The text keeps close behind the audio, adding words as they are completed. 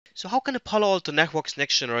So how can a Palo Alto Networks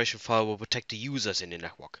next generation firewall protect the users in the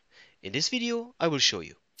network? In this video, I will show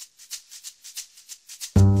you.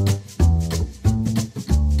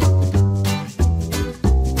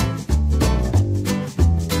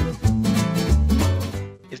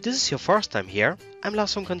 If this is your first time here, I'm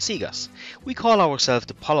Lars from Consigas. We call ourselves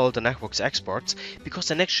the Palo Alto Networks experts because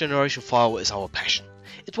the next generation firewall is our passion.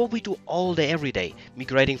 It's what we do all day every day,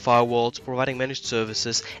 migrating firewalls, providing managed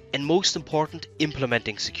services, and most important,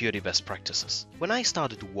 implementing security best practices. When I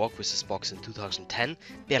started to work with this box in 2010,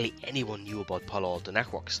 barely anyone knew about Palo Alto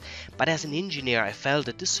Networks, but as an engineer I felt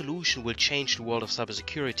that this solution will change the world of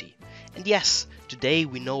cybersecurity. And yes, today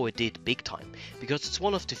we know it did big time, because it's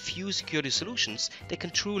one of the few security solutions that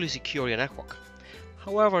can truly secure your network.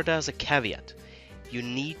 However, there's a caveat. You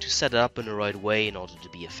need to set it up in the right way in order to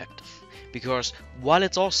be effective. Because while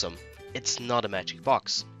it's awesome, it's not a magic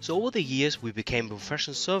box. So over the years we became a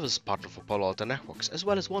professional service partner for Palo Alto Networks, as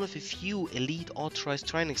well as one of a few elite authorized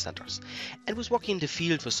training centers. And with working in the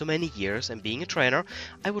field for so many years and being a trainer,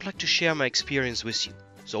 I would like to share my experience with you.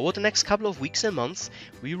 So over the next couple of weeks and months,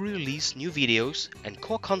 we will release new videos and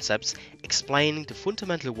core concepts explaining the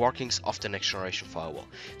fundamental workings of the next generation firewall,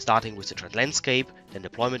 starting with the threat landscape, then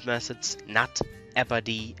deployment methods, NAT,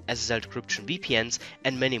 AppID, SSL decryption, VPNs,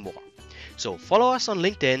 and many more. So follow us on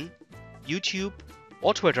LinkedIn, YouTube,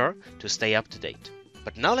 or Twitter to stay up to date.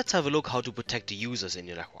 But now let's have a look how to protect the users in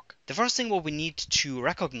your network. The first thing what we need to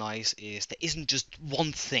recognize is there isn't just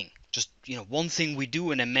one thing. Just one thing we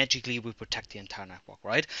do and then magically we protect the entire network,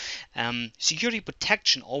 right? Security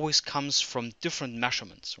protection always comes from different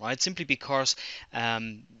measurements, right? Simply because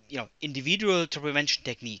individual threat prevention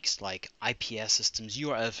techniques like IPS systems,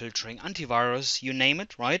 URL filtering, antivirus, you name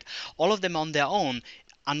it, right? All of them on their own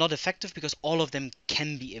are not effective because all of them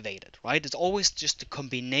can be evaded, right? It's always just a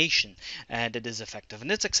combination that is effective,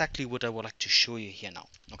 and that's exactly what I would like to show you here now.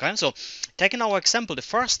 Okay, so taking our example, the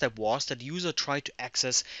first step was that the user tried to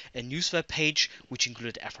access a news web page which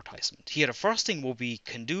included advertisement. Here, the first thing what we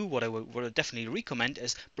can do, what I would definitely recommend,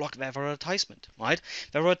 is block web advertisement, right?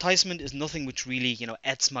 Web advertisement is nothing which really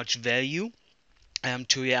adds much value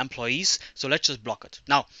to your employees, so let's just block it.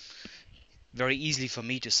 Now, very easily for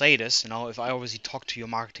me to say this, if I obviously talk to your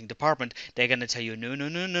marketing department, they're going to tell you,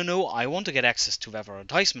 no, I want to get access to web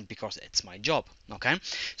advertisement because it's my job, okay?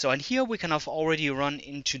 So, and here we kind of already run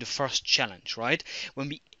into the first challenge, right?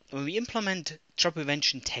 When we implement threat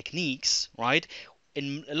prevention techniques, right,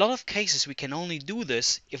 in a lot of cases we can only do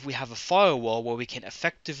this if we have a firewall where we can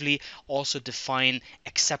effectively also define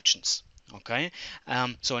exceptions, okay?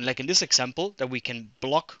 So, like in this example, that we can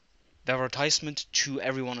block the advertisement to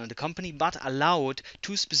everyone in the company, but allow it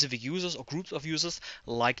to specific users or groups of users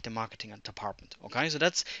like the marketing department. Okay, so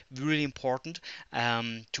that's really important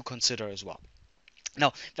to consider as well.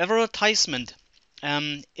 Now, the advertisement,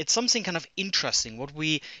 it's something kind of interesting. What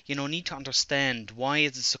we need to understand, why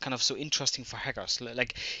is it so interesting for hackers?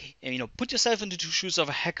 Like, put yourself into the shoes of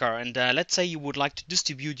a hacker, and let's say you would like to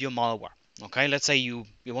distribute your malware. Okay, let's say you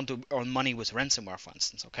want to earn money with ransomware, for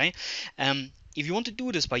instance. Okay, if you want to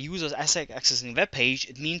do this by users accessing a web page,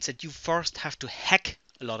 it means that you first have to hack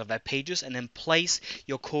a lot of web pages and then place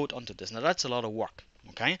your code onto this. Now that's a lot of work.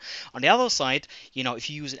 Okay. On the other side, if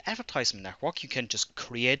you use an advertisement network, you can just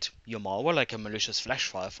create your malware like a malicious flash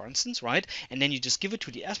file, for instance, right? And then you just give it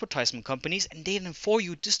to the advertisement companies, and they then for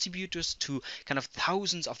you distribute this to kind of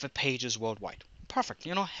thousands of web pages worldwide. Perfect.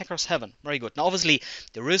 Hacker's heaven. Very good. Now, obviously,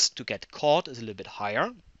 the risk to get caught is a little bit higher,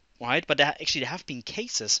 right? But there have been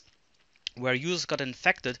cases where users got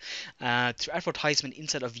infected through advertisement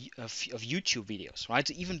inside of YouTube videos, right?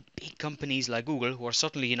 So even big companies like Google, who are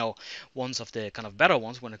certainly ones of the kind of better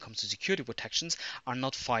ones when it comes to security protections, are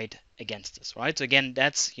not fight against this, right? So again,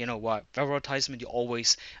 that's what advertisement you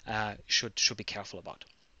always should be careful about.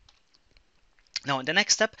 Now, in the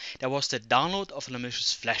next step, there was the download of a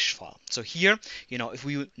malicious flash file. So here, if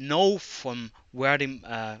we know from where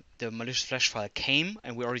the malicious flash file came,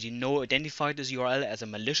 and we already identified this URL as a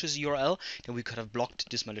malicious URL, then we could have blocked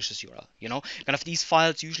this malicious URL. Kind of these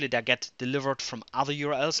files usually they get delivered from other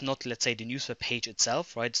URLs, not let's say the news web page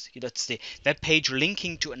itself, right? That's the web page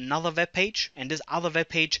linking to another web page, and this other web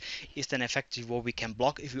page is then effectively what we can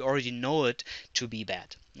block if we already know it to be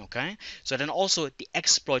bad. Okay, so then also the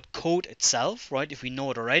exploit code itself, right? If we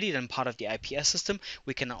know it already, then part of the IPS system,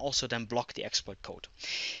 we can also then block the exploit code.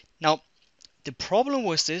 Now, the problem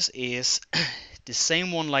with this is the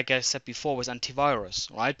same one like I said before with antivirus,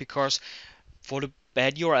 right? Because for the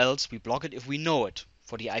bad URLs, we block it if we know it.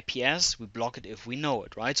 For the IPS, we block it if we know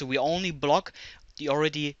it, right? So we only block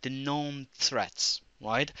the known threats,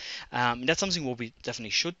 right? That's something what we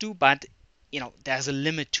definitely should do, but there's a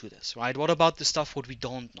limit to this, right? What about the stuff what we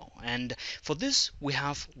don't know? And for this, we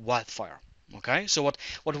have Wildfire. Okay, so what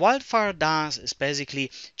Wildfire does is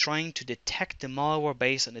basically trying to detect the malware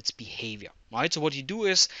based on its behavior, right? So what you do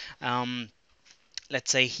is,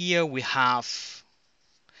 let's say here we have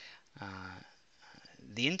uh,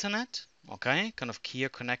 the internet, okay, kind of here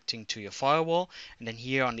connecting to your firewall, and then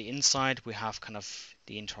here on the inside we have kind of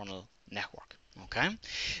the internal network, okay.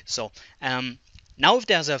 So now if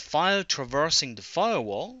there's a file traversing the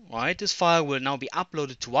firewall, right, this file will now be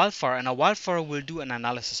uploaded to Wildfire, and now Wildfire will do an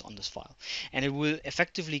analysis on this file, and it will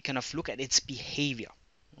effectively kind of look at its behavior,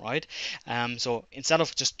 right? So instead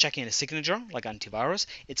of just checking the signature like antivirus,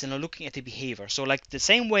 it's looking at the behavior. So like the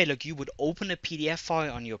same way like you would open a PDF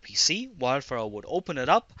file on your PC, Wildfire would open it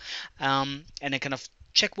up and then kind of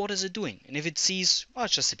check what is it doing. And if it sees, well,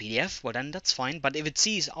 it's just a PDF, well then that's fine. But if it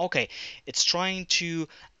sees, okay, it's trying to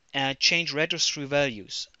change registry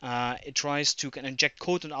values. It tries to inject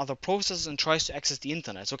code in other processes and tries to access the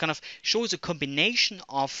internet. So it kind of shows a combination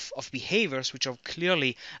of behaviors which are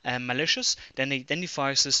clearly malicious. Then it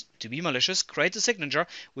identifies this to be malicious, creates a signature,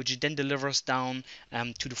 which it then delivers down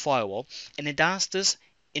to the firewall. And it does this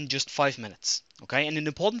in just 5 minutes. Okay, and an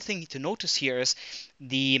important thing to notice here is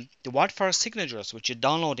the Wildfire signatures, which you're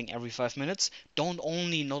downloading every 5 minutes, not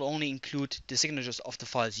only include the signatures of the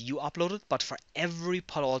files you uploaded, but for every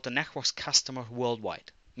Palo Alto Networks customer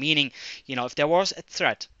worldwide. Meaning, if there was a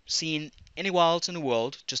threat seen anywhere else in the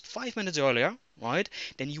world just 5 minutes earlier, right,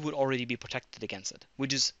 then you would already be protected against it,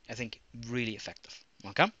 which is, I think, really effective.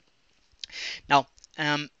 Okay. Now,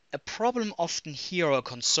 a problem often here, or a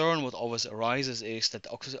concern what always arises, is that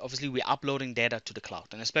obviously we're uploading data to the cloud,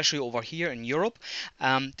 and especially over here in Europe,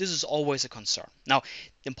 this is always a concern. Now,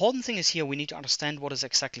 the important thing is here we need to understand what is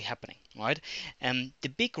exactly happening, right? The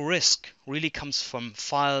big risk really comes from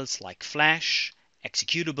files like Flash,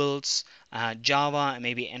 executables, Java, and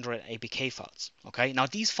maybe Android APK files. Okay, now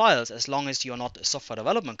these files, as long as you're not a software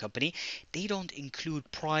development company, they don't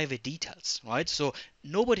include private details, right? So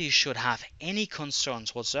nobody should have any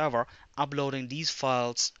concerns whatsoever uploading these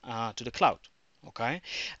files to the cloud. Okay,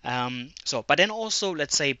 but then also,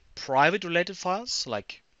 let's say private related files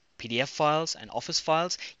like PDF files and Office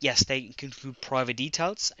files, yes, they include private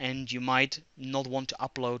details, and you might not want to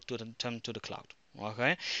upload them to the cloud.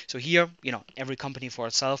 Okay, so here, every company for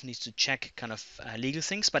itself needs to check kind of legal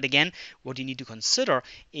things. But again, what you need to consider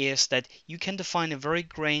is that you can define a very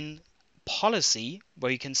grain policy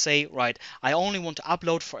where you can say, right, I only want to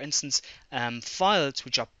upload, for instance, files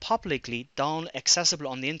which are publicly accessible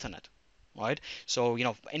on the internet. Right, so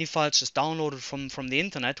any files just downloaded from the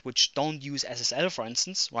internet which don't use SSL, for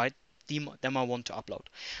instance, right, them I want to upload.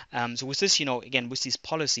 So with this, again, with these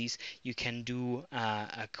policies, you can do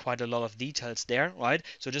quite a lot of details there, right?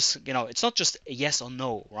 So just, it's not just a yes or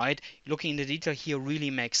no, right? Looking in the detail here really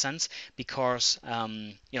makes sense because,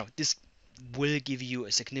 this will give you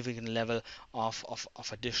a significant level of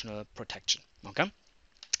additional protection, okay?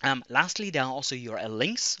 Lastly, there are also URL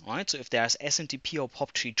links, right? So if there's SMTP or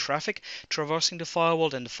POP3 traffic traversing the firewall,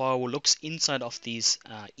 then the firewall looks inside of these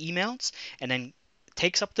emails and then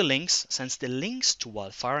takes up the links, sends the links to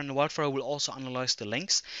Wildfire, and Wildfire will also analyze the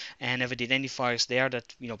links. And if it identifies there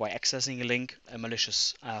that by accessing a link, a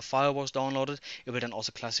malicious file was downloaded, it will then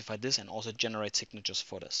also classify this and also generate signatures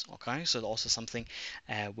for this. Okay, so also something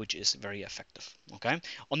which is very effective. Okay,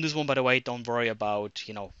 on this one, by the way, don't worry about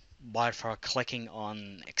Wildfire clicking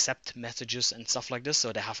on accept messages and stuff like this.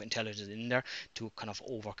 So they have intelligence in there to kind of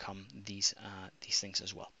overcome these things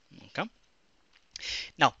as well. Okay.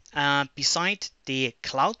 Now, beside the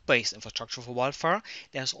cloud-based infrastructure for Wildfire,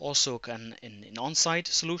 there's also an on-site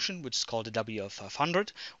solution which is called the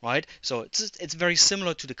WF500, right? So it's very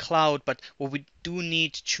similar to the cloud, but what we do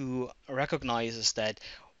need to recognize is that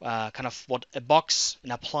kind of what a box,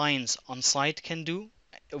 an appliance on-site can do,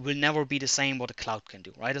 it will never be the same what the cloud can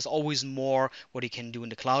do, right? There's always more what it can do in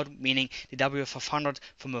the cloud, meaning the WF500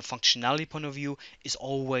 from a functionality point of view is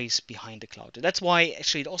always behind the cloud. That's why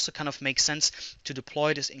actually it also kind of makes sense to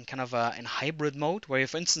deploy this in kind of in hybrid mode, where you,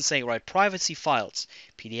 for instance, say, right, privacy files,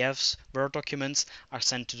 PDFs, Word documents are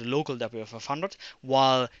sent to the local WF500,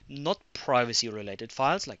 while not privacy related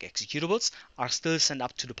files like executables are still sent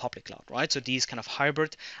up to the public cloud, right? So these kind of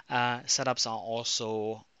hybrid setups are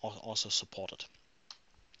also supported.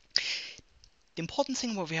 The important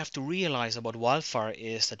thing what we have to realize about Wildfire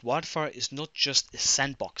is that Wildfire is not just a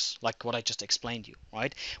sandbox like what I just explained to you,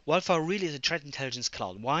 right? Wildfire really is a threat intelligence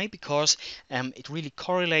cloud. Why? Because it really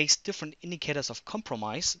correlates different indicators of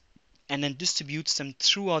compromise and then distributes them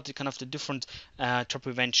throughout the kind of the different threat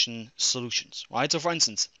prevention solutions, right? So for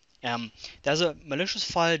instance, there's a malicious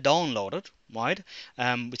file downloaded, right?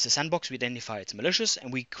 With the sandbox, we identify it's malicious,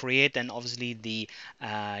 and we create then obviously the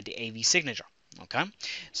AV signature. Okay,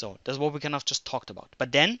 so that's what we kind of just talked about.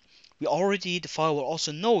 But then the firewall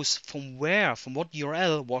also knows from what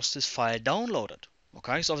URL was this file downloaded.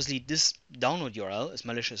 Okay, so obviously this download URL is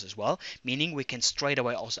malicious as well, meaning we can straight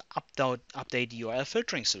away also update the URL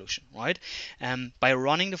filtering solution, right? By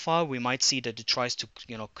running the file, we might see that it tries to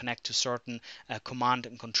connect to certain command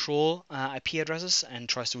and control IP addresses and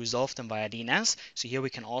tries to resolve them via DNS. So here we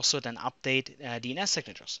can also then update DNS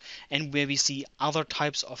signatures, and where we see other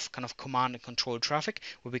types of kind of command and control traffic,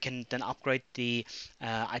 where we can then upgrade the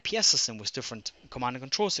IPS system with different command and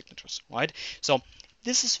control signatures, right? So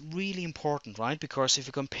this is really important, right? Because if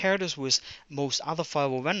you compare this with most other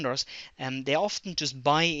firewall vendors, they often just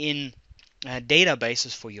buy in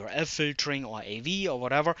databases for URL filtering or AV or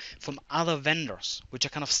whatever from other vendors, which are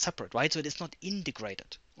kind of separate, right? So it is not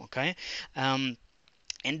integrated, okay? And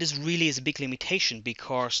this really is a big limitation,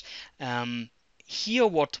 because here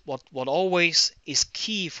what always is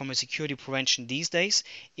key from a security prevention these days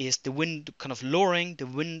is kind of lowering the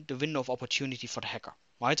window of opportunity for the hacker,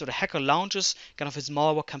 right? So the hacker launches kind of his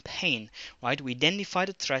malware campaign, right? We identify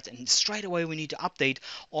the threat, and straight away we need to update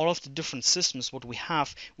all of the different systems what we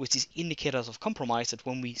have with these indicators of compromise, that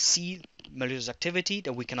when we see malicious activity,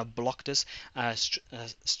 that we cannot block this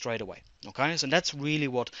straight away. Okay, so that's really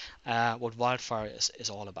what Wildfire is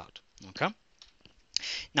all about. Okay.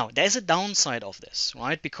 Now there's a downside of this,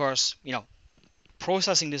 right? Because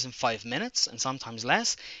processing this in 5 minutes and sometimes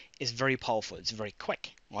less is very powerful. It's very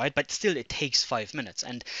quick, right? But still, it takes 5 minutes.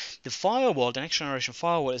 And the firewall, the next generation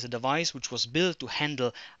firewall, is a device which was built to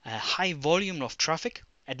handle a high volume of traffic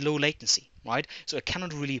at low latency, right? So it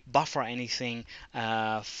cannot really buffer anything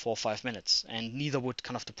for 5 minutes, and neither would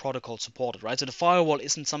kind of the protocol support it, right? So the firewall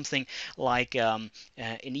isn't something like an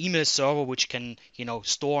email server which can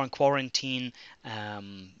store and quarantine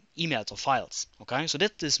emails or files. Okay, so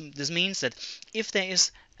this means that if there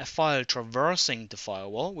is a file traversing the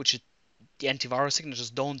firewall, which the antivirus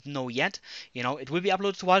signatures don't know yet, it will be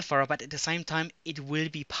uploaded to Wildfire, but at the same time it will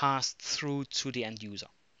be passed through to the end user.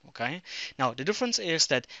 Okay, now the difference is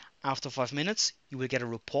that after 5 minutes you will get a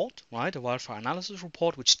report, right? A wildfire analysis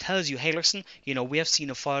report, which tells you, hey, listen, we have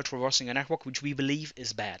seen a file traversing a network which we believe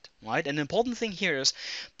is bad, right? And the important thing here is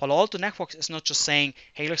Palo Alto Networks is not just saying,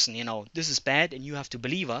 hey, listen, this is bad and you have to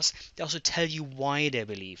believe us. They also tell you why they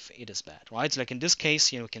believe it is bad, right? So like in this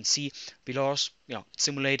case, you can see below us,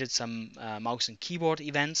 simulated some mouse and keyboard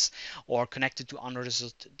events, or connected to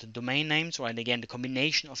unregistered domain names, right? And again, the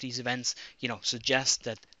combination of these events, suggests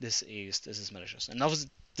that this is malicious. And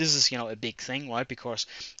obviously, this is a big thing, right? Because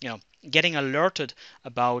getting alerted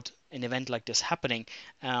about an event like this happening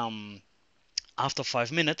after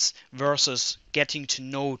 5 minutes versus getting to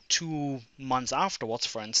know 2 months afterwards,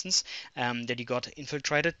 for instance, that you got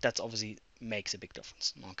infiltrated, that's obviously makes a big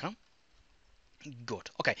difference. Okay, good.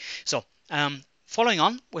 Okay, so following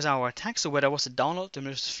on with our attack, so where there was a download the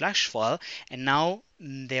malicious flash file, and now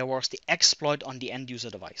there was the exploit on the end user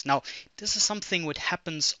device. Now this is something what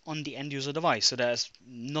happens on the end user device, so there's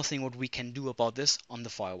nothing what we can do about this on the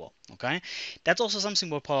firewall. Okay, that's also something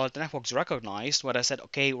what Palo Alto Networks recognized, where I said,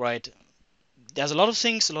 okay, right, there's a lot of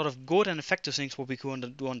things, a lot of good and effective things what we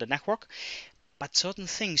can do on the network, but certain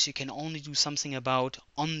things you can only do something about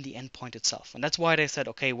on the endpoint itself. And that's why they said,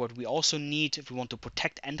 okay, what we also need, if we want to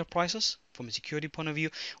protect enterprises from a security point of view,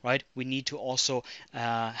 right, we need to also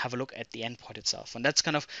have a look at the endpoint itself. And that's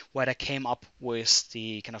kind of where they came up with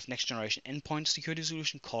the kind of next generation endpoint security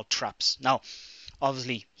solution called Traps. Now,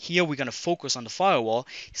 obviously, here we're going to focus on the firewall.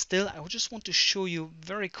 Still, I just want to show you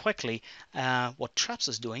very quickly what Traps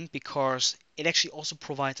is doing, because it actually also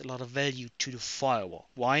provides a lot of value to the firewall.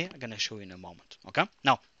 Why? I'm going to show you in a moment. Okay.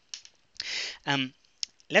 Now,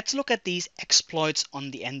 let's look at these exploits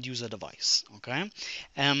on the end user device. Okay.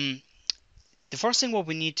 The first thing what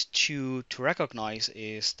we need to recognize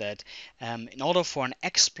is that in order for an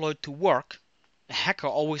exploit to work, a hacker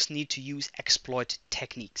always need to use exploit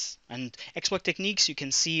techniques. And exploit techniques you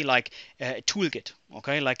can see like a toolkit,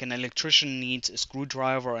 okay? Like an electrician needs a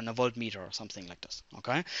screwdriver and a voltmeter or something like this,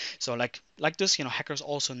 okay? So like this, hackers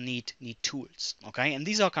also need tools, okay? And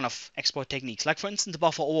these are kind of exploit techniques. Like for instance, the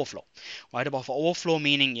buffer overflow, right? A buffer overflow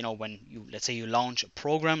meaning, when let's say you launch a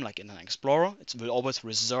program like in an Explorer, it will always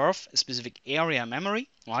reserve a specific area memory,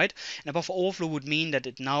 right? And a buffer overflow would mean that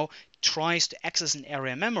it now tries to access an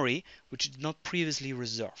area memory which it did not previously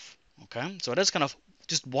reserve. Okay, so that's kind of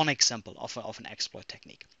just one example of an exploit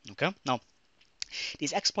technique. Okay, now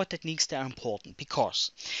these exploit techniques, they are important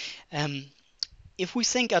because if we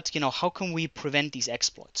think at how can we prevent these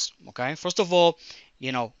exploits. Okay, first of all,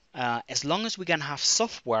 as long as we can have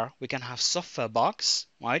software, we can have software bugs,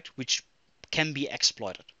 right, which can be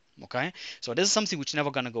exploited. Okay, so this is something which is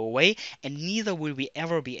never going to go away, and neither will we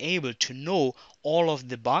ever be able to know all of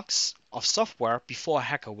the bugs of software before a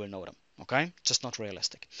hacker will know them. Okay, just not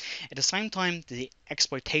realistic. At the same time, the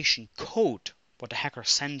exploitation code, what the hacker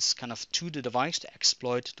sends kind of to the device to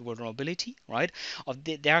exploit the vulnerability, right?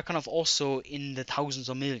 They are kind of also in the thousands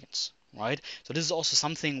or millions, right? So this is also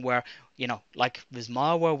something where, like with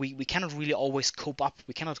malware, we cannot really always cope up.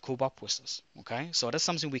 We cannot cope up with this, okay? So that's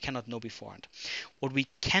something we cannot know beforehand. What we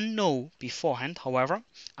can know beforehand, however,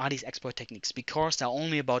 are these exploit techniques, because there are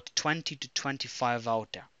only about 20 to 25 out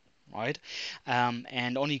there, right?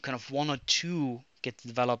 And only kind of one or two get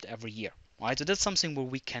developed every year. Right, so that's something where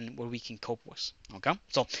we can cope with. Okay,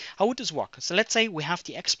 so how would this work? So let's say we have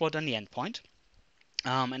the exploit on the endpoint,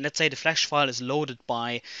 and let's say the flash file is loaded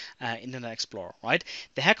by Internet Explorer, right?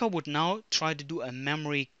 The hacker would now try to do a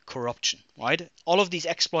memory corruption, right? All of these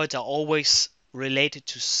exploits are always related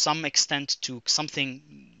to some extent to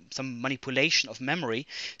some manipulation of memory,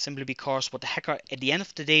 simply because what the hacker at the end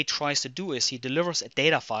of the day tries to do is he delivers a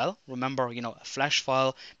data file. Remember, a flash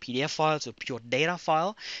file, PDF file, so pure data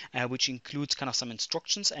file, which includes kind of some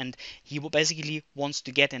instructions, and he basically wants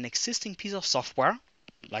to get an existing piece of software,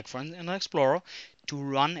 like for Internet Explorer, to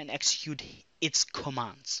run and execute its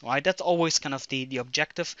commands, right? That's always kind of the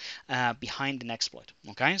objective behind an exploit.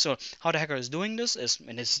 Okay, so how the hacker is doing this is,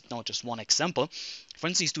 and this is not just one example. For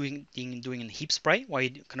instance, he's doing a heap spray where he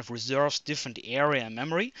kind of reserves different area and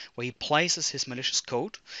memory where he places his malicious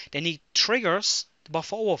code. Then he triggers the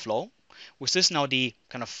buffer overflow. With this, now the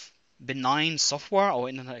kind of benign software or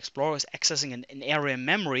Internet Explorer is accessing an area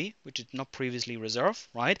memory which it not previously reserved,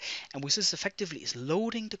 right? And with this, effectively is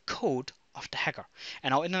loading the code of the hacker.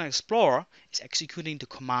 And our Internet Explorer is executing the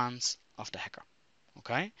commands of the hacker.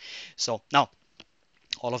 Okay, so now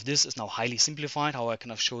all of this is now highly simplified, how I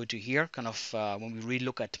kind of show it to you here. Kind of when we really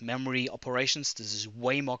look at memory operations, this is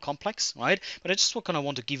way more complex, right? But I just kind of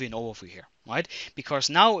want to give you an overview here, right? Because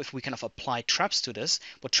now if we kind of apply traps to this,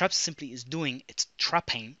 what traps simply is doing, it's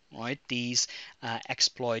trapping, right, these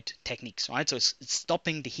exploit techniques, right? So it's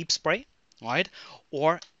stopping the heap spray, right?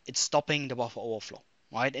 Or it's stopping the buffer overflow,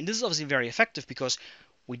 right? And this is obviously very effective because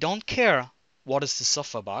we don't care what is the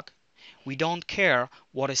software bug. We don't care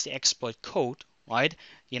what is the exploit code, right?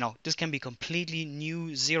 This can be completely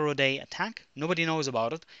new zero-day attack. Nobody knows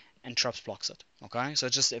about it, and Traps blocks it. Okay, so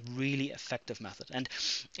it's just a really effective method. And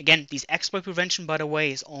again, these exploit prevention, by the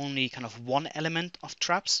way, is only kind of one element of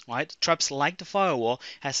Traps, right? Traps, like the firewall,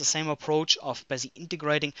 has the same approach of basically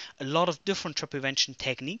integrating a lot of different trap prevention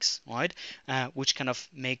techniques, right? Which kind of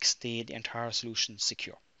makes the entire solution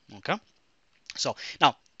secure. Okay. So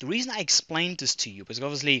now the reason I explained this to you, because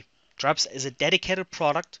obviously Traps is a dedicated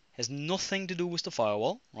product, has nothing to do with the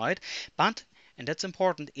firewall, right? But, and that's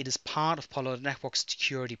important, it is part of Palo Alto Networks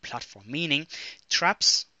security platform, meaning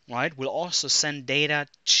Traps, right, will also send data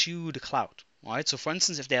to the cloud. Right, so for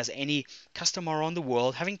instance, if there's any customer around the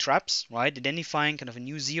world having Traps, right, identifying kind of a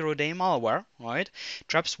new zero-day malware, right,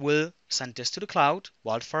 Traps will send this to the cloud.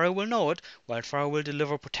 Wildfire will know it. Wildfire will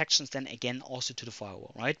deliver protections then again also to the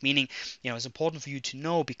firewall, right? Meaning, it's important for you to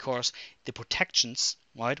know, because the protections,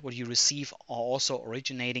 right, what you receive are also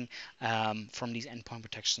originating from these endpoint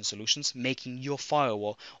protection solutions, making your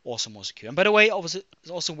firewall also more secure. And by the way, obviously,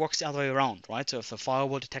 it also works the other way around, right? So if a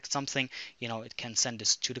firewall detects something, it can send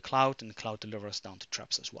this to the cloud, and the cloud delivers down to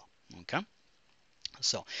Traps as well. Okay,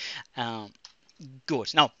 so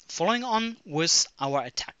good. Now, following on with our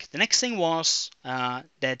attack, the next thing was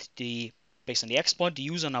that based on the exploit, the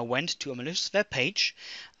user now went to a malicious web page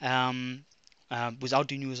without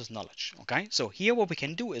the user's knowledge. Okay, so here what we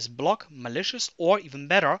can do is block malicious, or even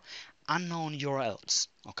better, unknown URLs.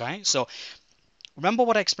 Okay, so remember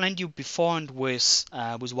what I explained to you before and with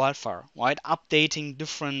Wildfire, right? Updating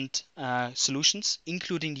different solutions,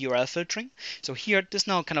 including the URL filtering. So here, this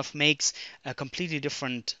now kind of makes a completely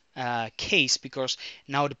different case, because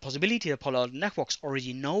now the possibility that Palo Alto Networks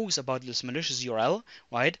already knows about this malicious URL,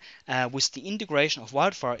 right? With the integration of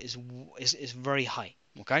Wildfire is very high.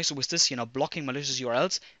 Okay, so with this, blocking malicious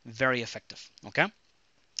URLs, very effective. Okay.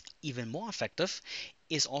 Even more effective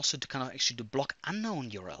is also to kind of actually to block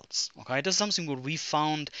unknown URLs. Okay, that's something what we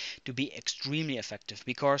found to be extremely effective,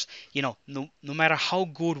 because no matter how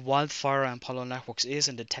good Wildfire and Palo Networks is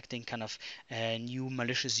in detecting kind of new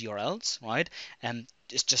malicious URLs, right?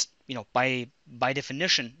 It's just by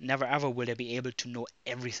definition, never ever will they be able to know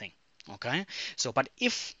everything. Okay, so but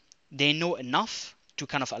if they know enough to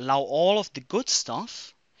kind of allow all of the good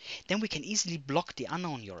stuff, then we can easily block the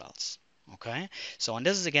unknown URLs. Okay, so and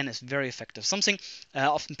this is again is very effective. Something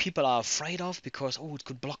often people are afraid of because it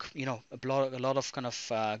could block a lot of kind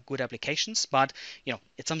of good applications. But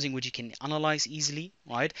it's something which you can analyze easily,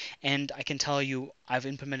 right? And I can tell you I've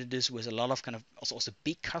implemented this with a lot of kind of also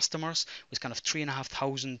big customers with kind of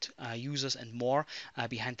 3,500 users and more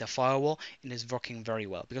behind their firewall, and it's working very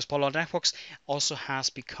well because Palo Alto Networks also has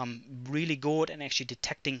become really good in actually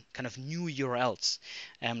detecting kind of new URLs.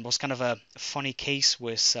 Was kind of a funny case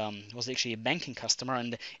with was actually a banking customer,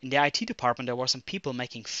 and in the IT department there were some people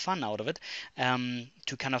making fun out of it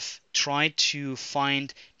to kind of try to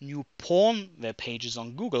find new porn web pages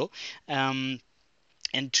on Google.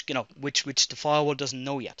 And which the firewall doesn't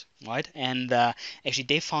know yet, right? And actually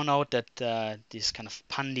they found out that this kind of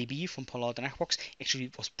PanDB from Palo Alto Networks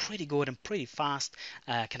actually was pretty good and pretty fast,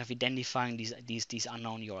 kind of identifying these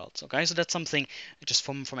unknown URLs. Okay, so that's something just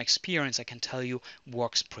from experience I can tell you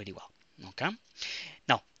works pretty well. Okay,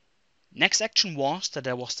 now next action was that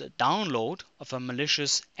there was the download of a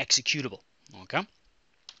malicious executable. Okay,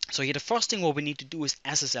 so here the first thing what we need to do is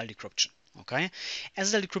SSL decryption. Okay,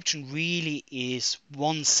 SSL decryption really is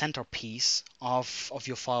one centerpiece of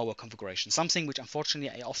your firewall configuration, something which unfortunately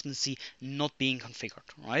I often see not being configured,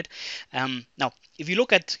 right? Now, if you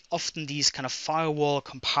look at often these kind of firewall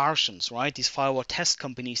comparisons, right? These firewall test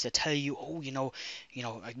companies that tell you,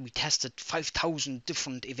 we tested 5,000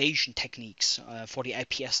 different evasion techniques for the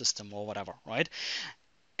IPS system or whatever, right?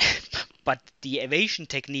 But the evasion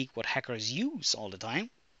technique what hackers use all the time,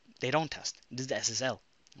 they don't test. This is the SSL,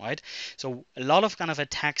 right? So a lot of kind of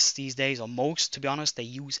attacks these days, or most to be honest, they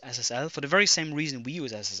use SSL for the very same reason we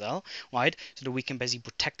use SSL, right? So that we can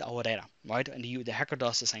basically protect our data, right? And the hacker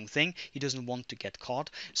does the same thing. He doesn't want to get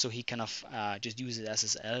caught, so he kind of just uses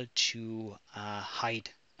SSL to hide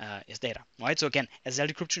his data, right? So again,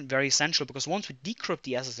 SSL decryption very essential because once we decrypt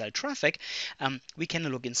the SSL traffic, we can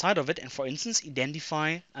look inside of it and, for instance,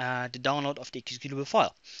 identify the download of the executable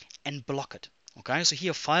file and block it. Okay, so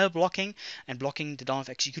here file blocking and blocking the download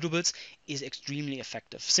of executables is extremely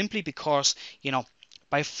effective, simply because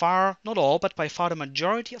by far, not all, but by far the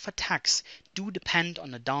majority of attacks do depend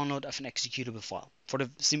on the download of an executable file. For the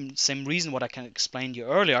same reason what I can explain to you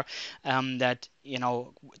earlier, that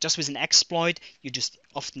just with an exploit, you just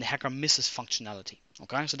often the hacker misses functionality.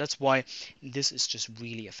 Okay, so that's why this is just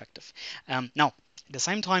really effective. Now, at the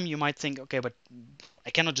same time, you might think, okay, but I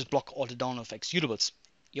cannot just block all the download of executables.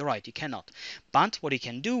 You're right, you cannot. But what you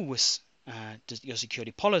can do with your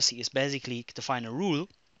security policy is basically define a rule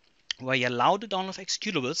where you allow the download of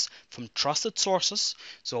executables from trusted sources.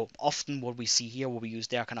 So often what we see here, what we use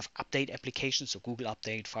there, kind of update applications, so Google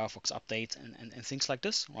Update, Firefox Update, and things like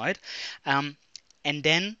this, right? And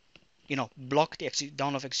then block the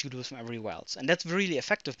download of executables from everywhere else. And that's really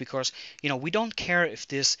effective because we don't care if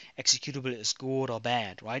this executable is good or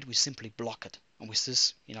bad, right? We simply block it, and with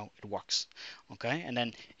this it works. Okay, and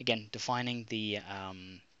then again defining the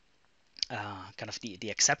kind of the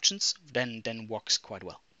exceptions then works quite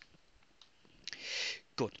well.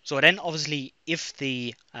 Good. So then, obviously, if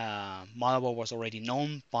the malware was already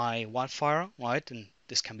known by Wildfire, right, then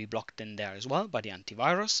this can be blocked in there as well by the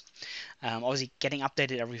antivirus. Obviously, getting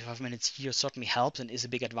updated every 5 minutes here certainly helps and is a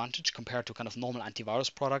big advantage compared to kind of normal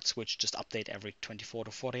antivirus products, which just update every 24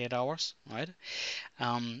 to 48 hours, right?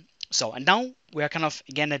 So, and now we are kind of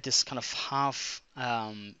again at this kind of half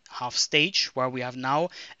stage where we have now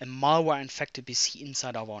a malware infected PC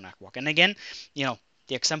inside of our network. And again,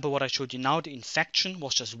 the example what I showed you now, the infection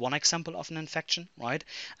was just one example of an infection, right?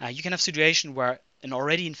 You can have a situation where an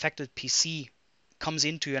already infected PC comes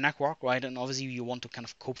into your network, right? And obviously you want to kind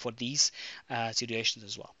of cope for these situations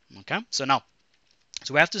as well. Okay, so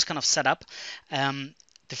we have this kind of setup.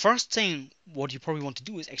 The first thing what you probably want to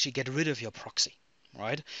do is actually get rid of your proxy,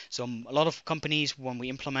 right? So a lot of companies, when we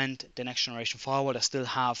implement the next generation firewall, they still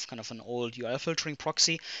have kind of an old URL filtering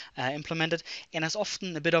proxy implemented, and there's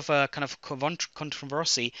often a bit of a kind of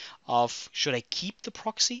controversy of should I keep the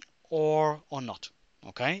proxy or not.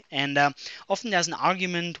 Okay, and often there's an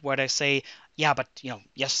argument where they say, yeah, but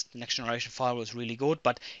yes, the next generation firewall is really good,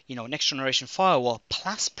 but next generation firewall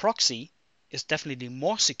plus proxy is definitely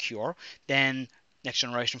more secure than next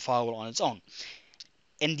generation firewall on its own.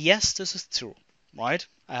 And yes, this is true, right?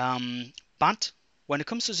 But when it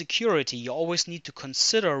comes to security, you always need to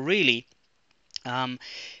consider really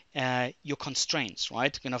your constraints,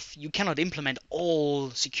 right? You cannot implement all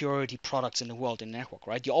security products in the world in the network,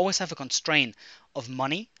 right? You always have a constraint of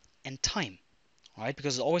money and time, right?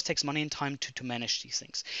 Because it always takes money and time to manage these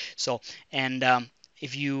things. So, and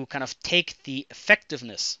if you kind of take the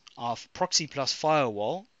effectiveness of proxy plus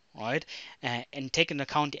firewall, right, and take into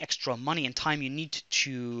account the extra money and time you need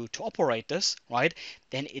to operate this, right,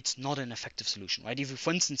 then it's not an effective solution, right? If you,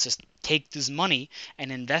 for instance, just take this money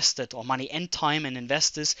and invest it, or money and time and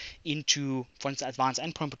invest this into, for instance, advanced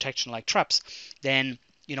endpoint protection like traps, then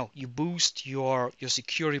you boost your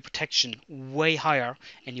security protection way higher,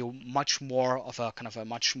 and you're much more of a kind of a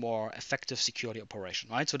much more effective security operation,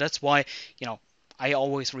 right? So that's why I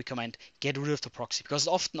always recommend get rid of the proxy, because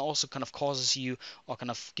it often also kind of causes you, or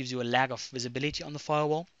kind of gives you a lack of visibility on the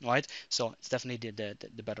firewall, right? So it's definitely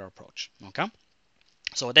the better approach. Okay.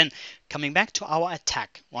 So then, coming back to our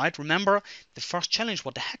attack, right? Remember, the first challenge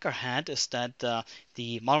what the hacker had is that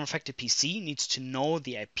the malware-infected PC needs to know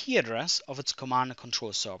the IP address of its command and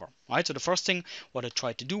control server, right? So the first thing what it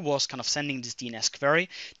tried to do was kind of sending this DNS query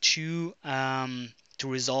to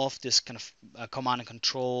resolve this kind of command and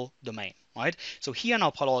control domain, right? So here now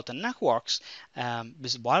Palo Alto Networks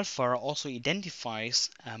with Wildfire also identifies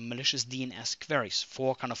malicious DNS queries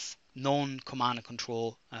for kind of known command and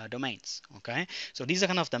control domains. Okay, so these are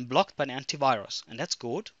kind of then blocked by the antivirus, and that's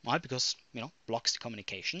good, right? Because blocks the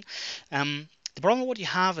communication. The problem what you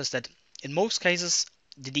have is that in most cases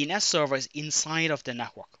the DNS server is inside of the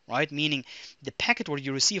network, right? Meaning the packet what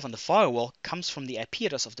you receive on the firewall comes from the IP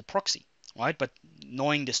address of the proxy, right? But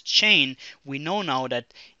knowing this chain, we know now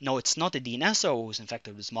that no, it's not the DNS server who's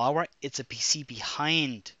infected with malware; it's a PC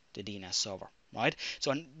behind the DNS server, right?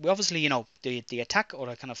 So we obviously, the attack,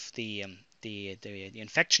 or kind of the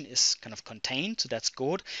infection is kind of contained, so that's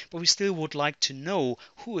good. But we still would like to know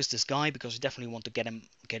who is this guy, because we definitely want to get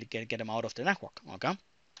him out of the network. Okay.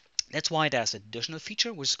 That's why there's an additional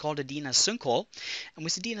feature which is called the DNS sync call. And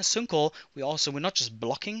with the DNS sync call, we're not just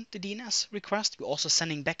blocking the DNS request, we're also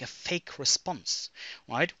sending back a fake response,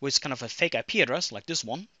 right? With kind of a fake IP address like this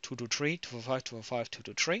one,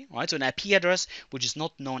 223.255.255.223, right? So an IP address which is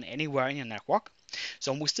not known anywhere in your network.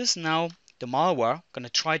 So with this now, the malware gonna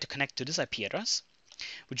try to connect to this IP address,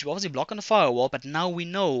 which we obviously block on the firewall, but now we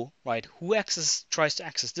know, right, who tries to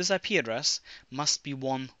access this IP address must be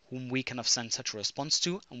one whom we kind of send such a response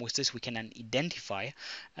to, and with this we can then identify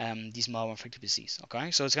these malware infected PCs. Okay,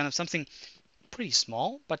 so it's kind of something pretty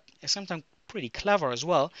small, but sometimes pretty clever as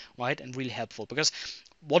well, right, and really helpful, because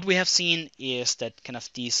what we have seen is that kind of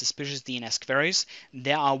these suspicious DNS queries,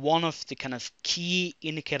 they are one of the kind of key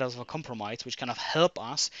indicators of a compromise, which kind of help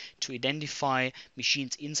us to identify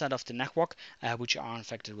machines inside of the network which are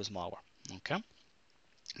infected with malware. Okay,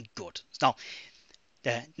 good. Now,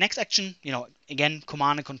 the next action, again,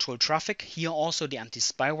 command and control traffic. Here also the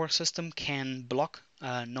anti-spyware system can block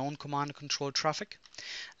known command and control traffic.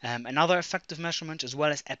 Another effective measurement, as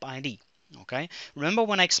well as App ID. Okay, remember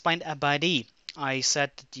when I explained App ID, I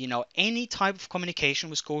said that, any type of communication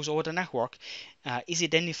which goes over the network is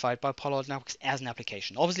identified by Palo Alto Networks as an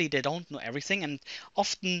application. Obviously, they don't know everything, and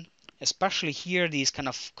often, especially here, these kind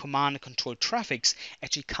of command and control traffics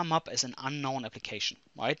actually come up as an unknown application,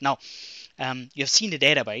 right? Now, you have seen the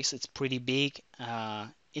database; it's pretty big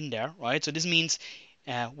in there, right? So this means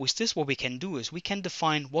with this, what we can do is we can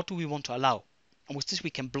define what do we want to allow. And with this, we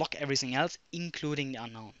can block everything else, including the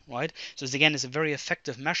unknown, right? So this, again, is a very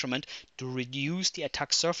effective measurement to reduce the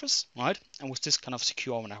attack surface, right? And with this, kind of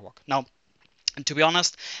secure our network. Now, and to be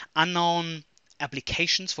honest, unknown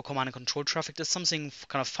applications for command and control traffic, that's something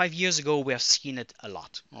kind of 5 years ago we have seen it a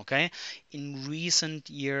lot. Okay, in recent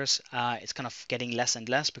years it's kind of getting less and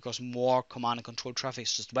less, because more command and control traffic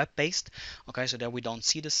is just web based. Okay, so there we don't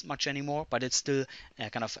see this much anymore, but it's still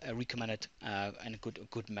kind of a recommended and a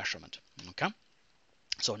good measurement. Okay.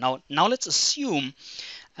 So now let's assume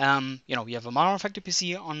you have a malware infected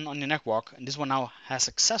PC on your network, and this one now has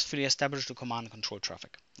successfully established the command and control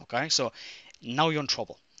traffic. Okay, so now you're in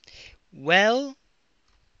trouble. Well,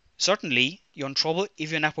 certainly you're in trouble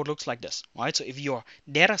if your network looks like this, right? So if your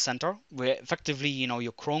data center, where effectively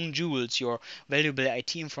your crown jewels, your valuable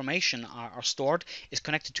IT information are stored, is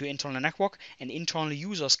connected to an internal network, and internal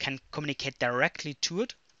users can communicate directly to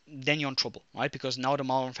it, then you're in trouble, right? Because now the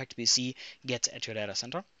malware infected PC gets at your data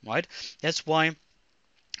center, right? That's why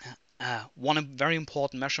one very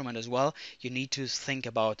important measurement as well, you need to think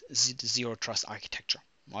about zero trust architecture,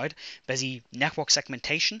 right? Basically, network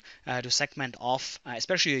segmentation to segment off,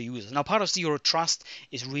 especially your users. Now, part of zero trust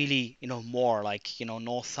is really, more like,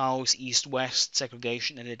 north, south, east, west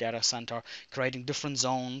segregation in the data center, creating different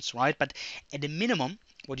zones, right? But at the minimum,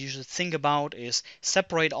 what you should think about is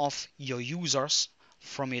separate off your users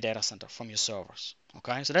from your data center, from your servers.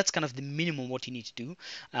 Okay, so that's kind of the minimum what you need to do,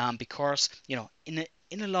 because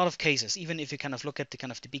in a lot of cases, even if you kind of look at the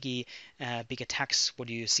kind of the big attacks, what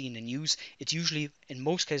you see in the news, it's usually in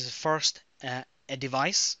most cases first a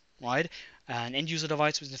device, right, an end user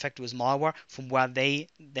device was infected with malware from where they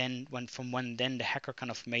then when the hacker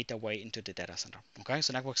kind of made their way into the data center. Okay,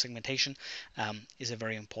 so network segmentation is a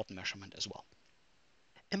very important measurement as well.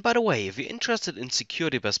 And by the way, if you're interested in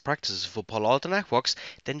security best practices for Palo Alto Networks,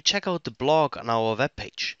 then check out the blog on our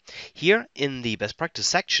webpage. Here in the best practice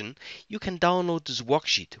section, you can download this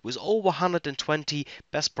worksheet with over 120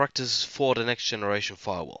 best practices for the next generation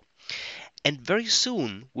firewall. And very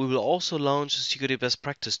soon, we will also launch a security best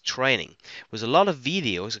practice training with a lot of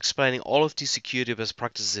videos explaining all of these security best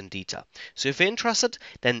practices in detail. So if you're interested,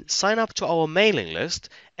 then sign up to our mailing list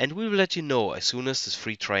and we will let you know as soon as this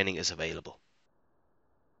free training is available.